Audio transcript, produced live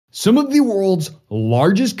Some of the world's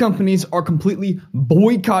largest companies are completely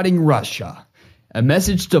boycotting Russia. A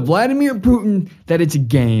message to Vladimir Putin that it's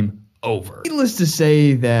game over. Needless to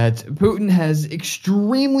say that Putin has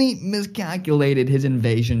extremely miscalculated his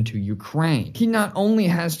invasion to Ukraine. He not only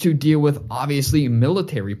has to deal with obviously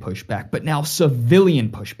military pushback, but now civilian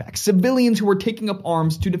pushback. Civilians who are taking up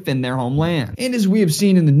arms to defend their homeland. And as we have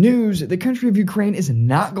seen in the news, the country of Ukraine is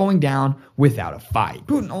not going down without a fight.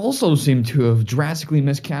 Putin also seemed to have drastically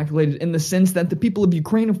miscalculated in the sense that the people of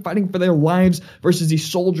Ukraine are fighting for their lives versus the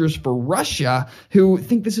soldiers for Russia who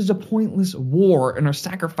think this is a pointless war and are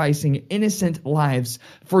sacrificing innocent lives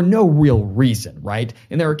for no real reason, right?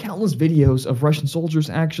 And there are countless videos of Russian soldiers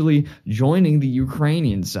actually joining the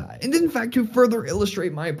Ukrainian side. And in fact, to further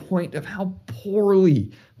illustrate my point of how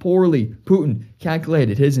poorly Putin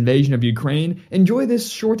calculated his invasion of Ukraine, enjoy this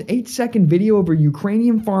short 8-second video of a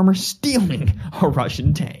Ukrainian farmer stealing a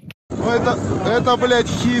Russian tank. Это, блядь,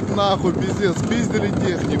 хит, нахуй, пиздец, спиздили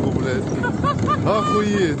технику, блядь.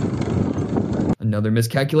 Охуеть. Another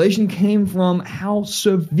miscalculation came from how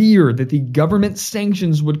severe that the government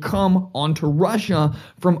sanctions would come onto Russia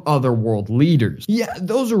from other world leaders. Yeah,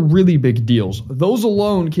 those are really big deals. Those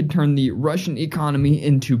alone could turn the Russian economy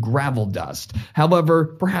into gravel dust. However,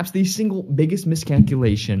 perhaps the single biggest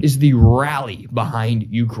miscalculation is the rally behind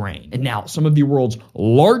Ukraine. And now some of the world's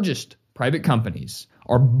largest private companies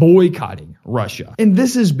are boycotting Russia. And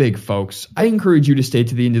this is big, folks. I encourage you to stay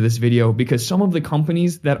to the end of this video because some of the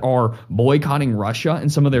companies that are boycotting Russia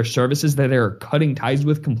and some of their services that they're cutting ties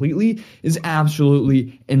with completely is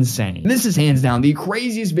absolutely insane. This is hands down the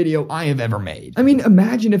craziest video I have ever made. I mean,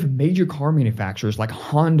 imagine if major car manufacturers like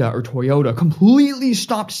Honda or Toyota completely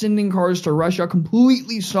stopped sending cars to Russia,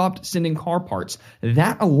 completely stopped sending car parts.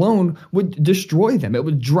 That alone would destroy them. It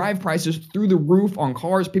would drive prices through the roof on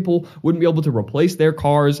cars. People wouldn't be able to replace their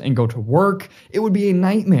cars and go to work. It would be a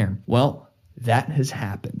nightmare. Well, that has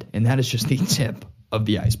happened, and that is just the tip of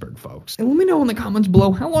the iceberg, folks. And let me know in the comments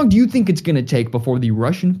below, how long do you think it's going to take before the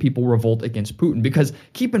Russian people revolt against Putin? Because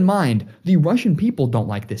keep in mind, the Russian people don't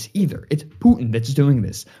like this either. It's Putin that's doing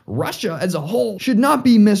this. Russia as a whole should not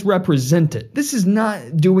be misrepresented. This is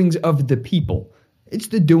not doings of the people. It's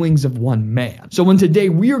the doings of one man. So today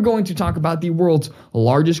we are going to talk about the world's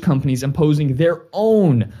largest companies imposing their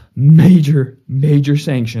own major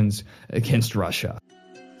sanctions against Russia.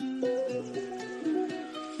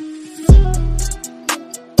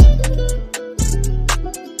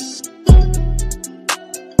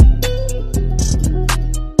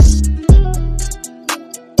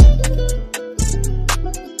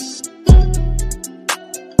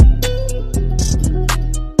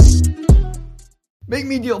 Big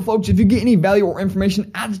me deal, folks. If you get any value or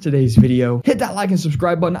information out of today's video, hit that like and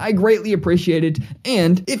subscribe button. I greatly appreciate it.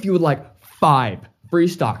 And if you would like 5 free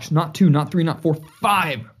stocks, not 2, not 3, not 4,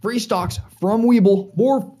 5 free stocks from Webull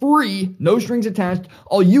for free, no strings attached,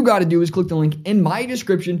 all you got to do is click the link in my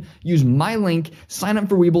description, use my link, sign up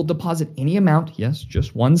for Webull, deposit any amount, yes,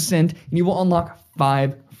 just 1 cent, and you will unlock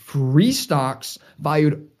 5 free stocks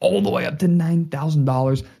valued all the way up to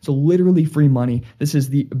 $9,000. So literally free money. This is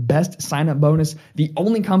the best sign-up bonus. The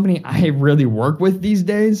only company I really work with these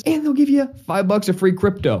days. And they'll give you $5 of free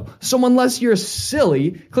crypto. So unless you're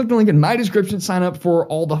silly, click the link in my description, sign up for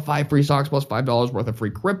all the 5 free stocks plus $5 worth of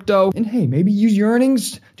free crypto. And hey, maybe use your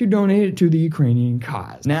earnings to donate it to the Ukrainian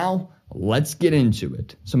cause. Now, let's get into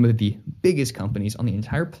it. Some of the biggest companies on the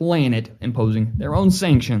entire planet imposing their own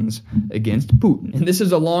sanctions against Putin. And this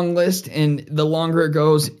is a long list, and the longer it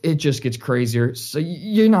goes, it just gets crazier. So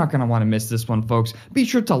you're not going to want to miss this one, folks. Be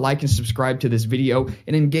sure to like and subscribe to this video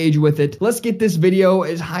and engage with it. Let's get this video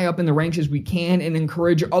as high up in the ranks as we can and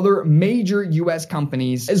encourage other major U.S.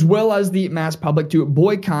 companies, as well as the mass public, to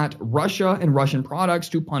boycott Russia and Russian products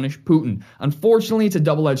to punish Putin. Unfortunately, it's a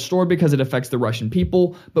double-edged sword because it affects the Russian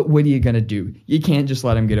people, but what do you gonna do? You can't just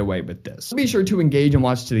let him get away with this. Be sure to engage and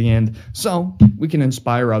watch to the end so we can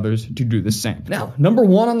inspire others to do the same. Now, number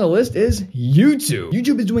 1 on the list is YouTube.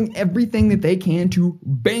 YouTube is doing everything that they can to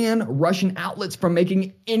ban Russian outlets from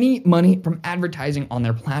making any money from advertising on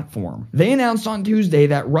their platform. They announced on Tuesday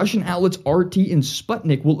that Russian outlets RT and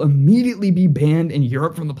Sputnik will immediately be banned in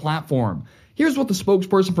Europe from the platform. Here's what the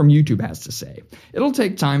spokesperson from YouTube has to say. It'll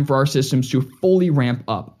take time for our systems to fully ramp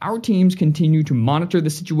up. Our teams continue to monitor the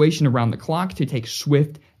situation around the clock to take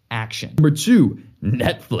swift action. Number 2,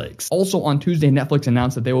 Netflix. Also on Tuesday, Netflix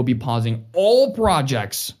announced that they will be pausing all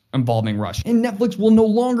projects involving Russia. And Netflix will no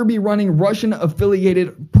longer be running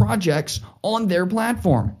Russian-affiliated projects on their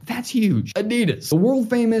platform. That's huge. Adidas, the world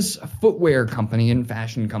famous footwear company and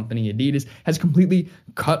fashion company Adidas, has completely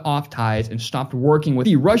cut off ties and stopped working with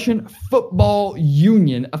the Russian Football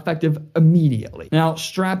Union effective immediately. Now,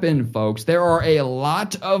 strap in, folks. There are a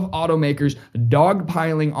lot of automakers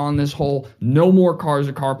dogpiling on this whole no more cars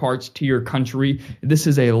or car parts to your country. This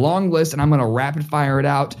is a long list, and I'm going to rapid fire it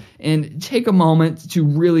out and take a moment to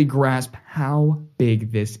really grasp how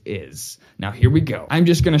big this is. Now, here we go. I'm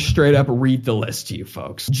just going to straight up read the list to you,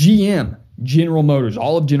 folks. GM, General Motors,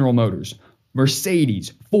 all of General Motors,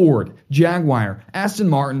 Mercedes, Ford, Jaguar, Aston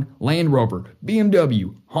Martin, Land Rover,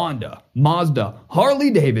 BMW, Honda, Mazda,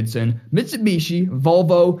 Harley-Davidson, Mitsubishi,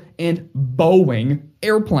 Volvo, and Boeing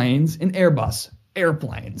airplanes and Airbus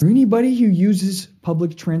airplanes. For anybody who uses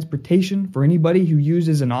public transportation, for anybody who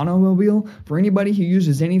uses an automobile, for anybody who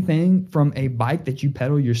uses anything from a bike that you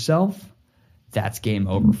pedal yourself, that's game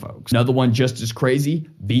over, folks. Another one just as crazy,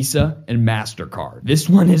 Visa and MasterCard. This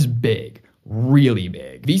one is big. Really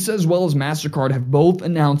big. Visa as well as MasterCard have both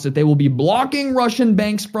announced that they will be blocking Russian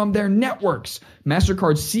banks from their networks.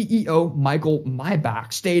 MasterCard's CEO, Michael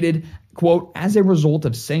Maybach, stated, quote, as a result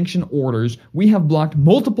of sanction orders, we have blocked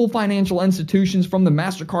multiple financial institutions from the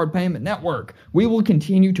MasterCard payment network. We will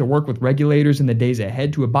continue to work with regulators in the days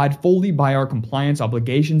ahead to abide fully by our compliance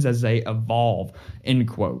obligations as they evolve, end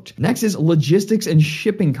quote. Next is logistics and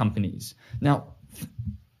shipping companies. Now,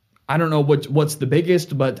 I don't know what's the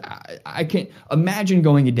biggest, but I can't imagine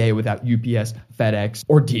going a day without UPS, FedEx,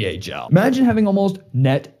 or DHL. Imagine having almost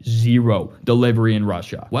net zero delivery in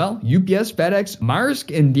Russia. Well, UPS, FedEx,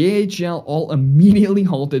 Maersk, and DHL all immediately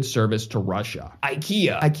halted service to Russia.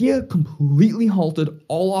 IKEA completely halted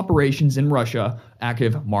all operations in Russia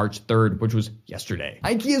active March 3rd, which was yesterday.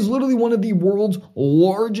 IKEA is literally one of the world's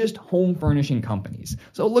largest home furnishing companies.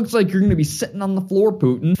 So it looks like you're going to be sitting on the floor,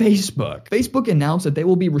 Putin. Facebook announced that they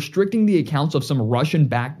will be restricting the accounts of some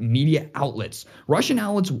Russian-backed media outlets. Russian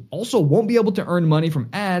outlets also won't be able to earn money from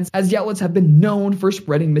ads, as the outlets have been known for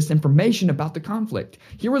spreading misinformation about the conflict.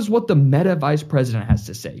 Here is what the Meta vice president has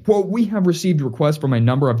to say. Quote, we have received requests from a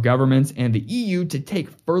number of governments and the EU to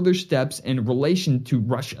take further steps in relation to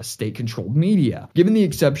Russia's state-controlled media. Given the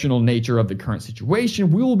exceptional nature of the current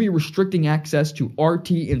situation, we will be restricting access to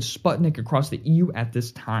RT and Sputnik across the EU at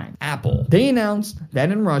this time. Apple, they announced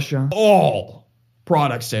that in Russia, all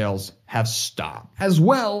product sales have stopped, as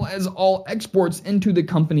well as all exports into the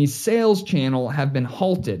company's sales channel have been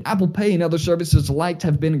halted. Apple Pay and other services alike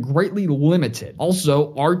have been greatly limited.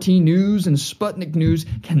 Also, RT News and Sputnik News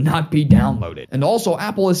cannot be downloaded. And also,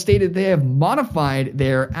 Apple has stated they have modified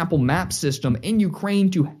their Apple Maps system in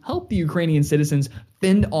Ukraine to help the Ukrainian citizens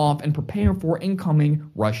fend off and prepare for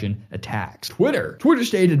incoming Russian attacks. Twitter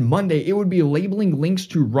stated Monday it would be labeling links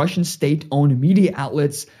to Russian state-owned media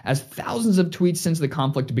outlets, as thousands of tweets since the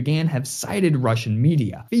conflict began have cited Russian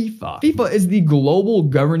media. FIFA is the global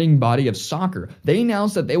governing body of soccer. They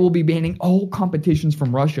announced that they will be banning all competitions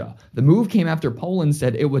from Russia. The move came after Poland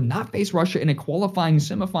said it would not face Russia in a qualifying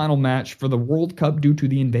semifinal match for the World Cup due to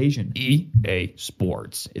the invasion. EA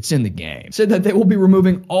Sports, it's in the game, said that they will be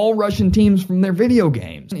removing all Russian teams from their video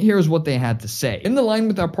games. And here's what they had to say. In the line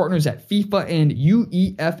with our partners at FIFA and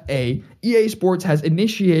UEFA, EA Sports has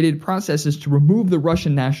initiated processes to remove the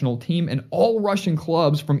Russian national team and all Russian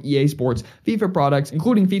clubs from EA Sports FIFA products,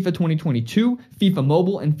 including FIFA 2022, FIFA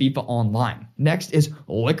Mobile, and FIFA Online. Next is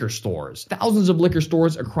liquor stores. Thousands of liquor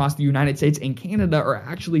stores across the United States and Canada are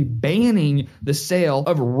actually banning the sale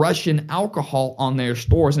of Russian alcohol on their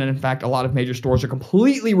stores. And in fact, a lot of major stores are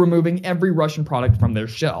completely removing every Russian product from their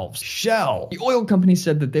shelves. Shell, the oil company,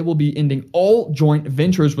 said that they will be ending all joint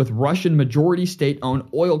ventures with Russian majority state-owned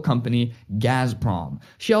oil company Gazprom.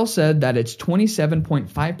 Shell said that its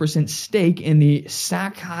 27.5% stake in the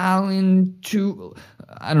Sakhalin 2,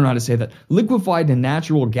 I don't know how to say that, liquefied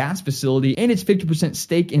natural gas facility and its 50%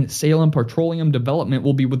 stake in Salem Petroleum Development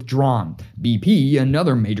will be withdrawn. BP,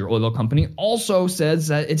 another major oil company, also says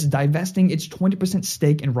that it's divesting its 20%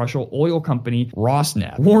 stake in Russian oil company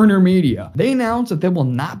Rosneft. Warner Media, they announced that they will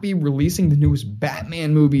not be releasing the newest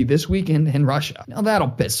Batman movie this weekend in Russia. Now that'll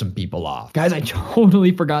piss some people off. Guys, I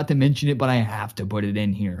totally forgot to mention it, but I have to put it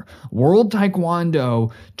in here. World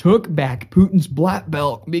Taekwondo took back Putin's black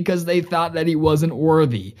belt because they thought that he wasn't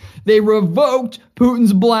worthy. They revoked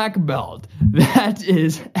Putin's black belt. That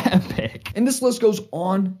is epic. And this list goes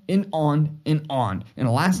on and on and on. And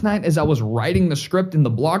last night, as I was writing the script in the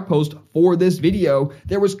blog post for this video,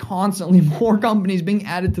 there was constantly more companies being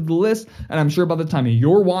added to the list. And I'm sure by the time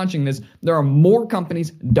you're watching this, there are more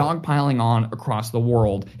companies dogpiling on across the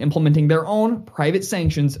world, implementing their own private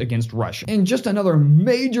sanctions against Russia. And just another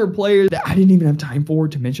major player that I didn't even have time for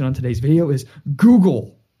to mention on today's video is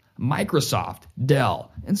Google. Microsoft,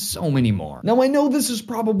 Dell, and so many more. Now, I know this is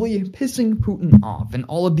probably pissing Putin off, and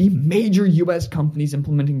all of the major US companies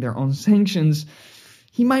implementing their own sanctions,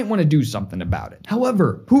 he might want to do something about it.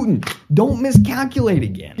 However, Putin, don't miscalculate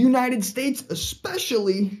again. The United States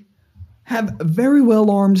especially have very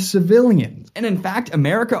well-armed civilians. And in fact,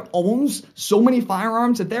 America owns so many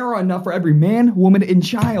firearms that there are enough for every man, woman, and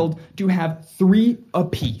child to have 3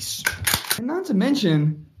 apiece. And not to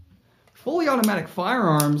mention, fully automatic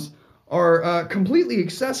firearms are completely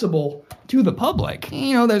accessible to the public.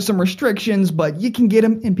 You know, there's some restrictions, but you can get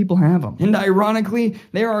them and people have them. And ironically,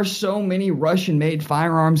 there are so many Russian-made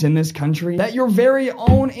firearms in this country that your very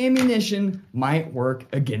own ammunition might work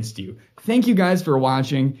against you. Thank you guys for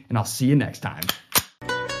watching, and I'll see you next time.